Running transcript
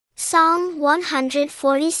Psalm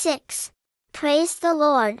 146. Praise the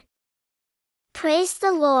Lord. Praise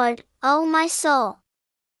the Lord, O my soul.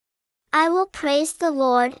 I will praise the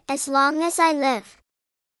Lord as long as I live.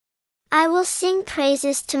 I will sing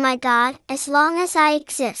praises to my God as long as I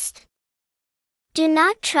exist. Do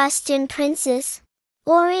not trust in princes,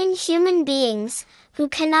 or in human beings, who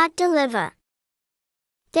cannot deliver.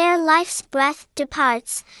 Their life's breath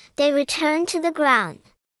departs, they return to the ground.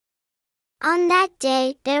 On that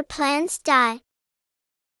day their plans die.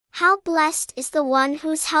 How blessed is the one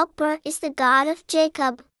whose helper is the God of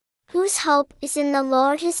Jacob, whose hope is in the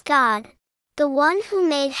Lord his God, the one who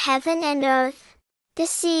made heaven and earth, the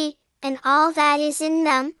sea, and all that is in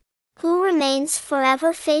them, who remains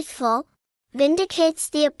forever faithful, vindicates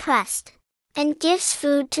the oppressed, and gives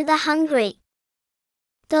food to the hungry.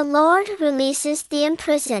 The Lord releases the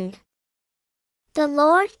imprisoned. The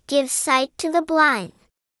Lord gives sight to the blind.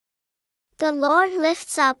 The Lord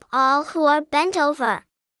lifts up all who are bent over.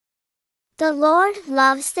 The Lord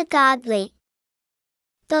loves the godly.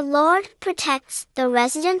 The Lord protects the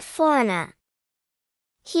resident foreigner.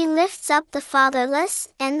 He lifts up the fatherless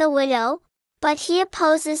and the widow, but he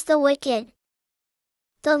opposes the wicked.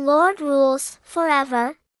 The Lord rules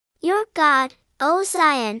forever, your God, O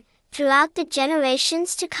Zion, throughout the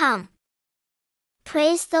generations to come.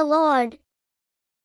 Praise the Lord.